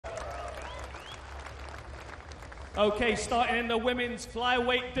Okay, starting in the women's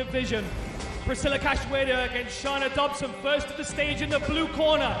flyweight division. Priscila Cachoeira against Shana Dobson. First to the stage in the blue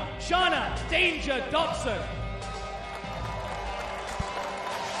corner, Shana Danger Dobson.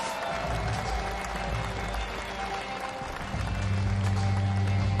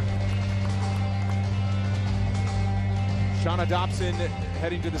 Shana Dobson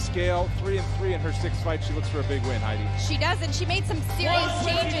heading to the scale, 3-3 in her 6th fight. She looks for a big win, Heidi. She does, and she made some serious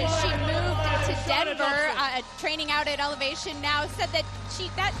changes. She moved to Denver, training out at Elevation now, said that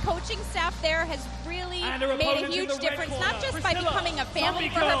that coaching staff there has really made a huge difference, not just by becoming a family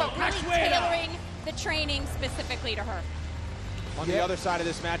for her, but really tailoring the training specifically to her. On the other side of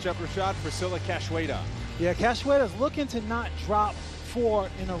this matchup, Rashad, Priscila Cachoeira. Yeah, Cachoeira's looking to not drop 4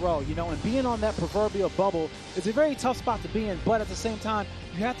 in a row, you know, and being on that proverbial bubble is a very tough spot to be in, but at the same time,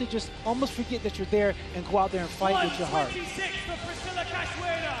 you have to just almost forget that you're there and go out there and fight with your heart. 126 for Priscila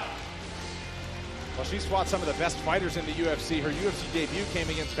Cachoeira. Well, she's fought some of the best fighters in the UFC. Her UFC debut came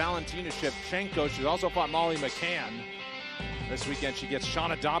against Valentina Shevchenko. She's also fought Molly McCann. This weekend, she gets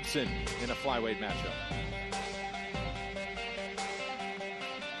Shana Dobson in a flyweight matchup.